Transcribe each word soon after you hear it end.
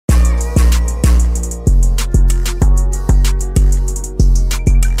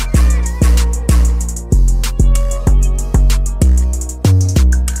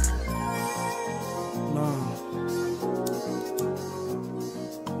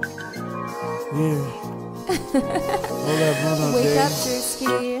Yeah. Wake up,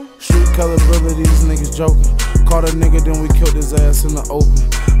 Drewski. Street color brother, these niggas joking. Caught a nigga, then we killed his ass in the open.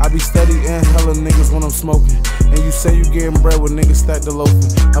 I be steady and hella niggas when I'm smoking. And you say you getting bread with niggas stack the loafing.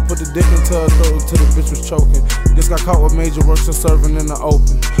 I put the dick into her throat till the bitch was choking. Just got caught with major works and serving in the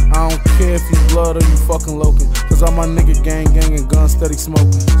open. I don't care if you blood or you fucking loking. Cause all my nigga gang and guns steady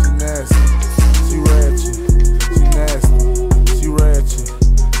smoking. She nasty, she ratchet, she nasty, she ratchet,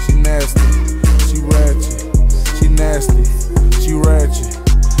 she nasty, she ratchet, she nasty, she ratchet,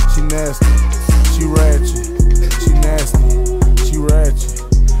 she nasty, she ratchet, she nasty, she ratchet,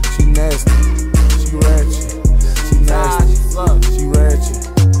 she nasty, she ratchet, she nasty, she ratchet,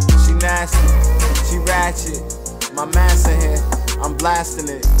 she nasty, she ratchet. My mass in here, I'm blasting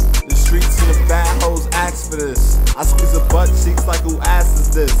it. The streets and the bad hoes ask for this. I squeeze her butt cheeks like who ass is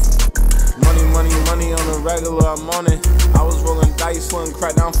this? Money, money, money on the regular, I'm on it. I was rolling dice, swing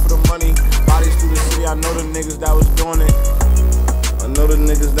crack down for the money. Bodies through the city, I know the niggas that was doing it. I know the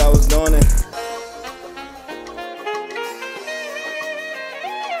niggas that was doing it.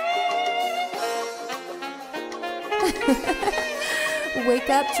 Wake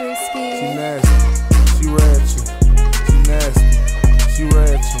up, Drewski. She nasty, she ratchet, she nasty, she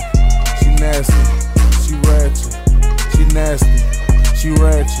ratchet, she nasty, she ratchet, she nasty, she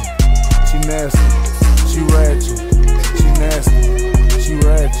ratchet, she nasty, she ratchet, she nasty, she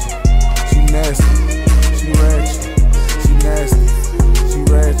ratchet.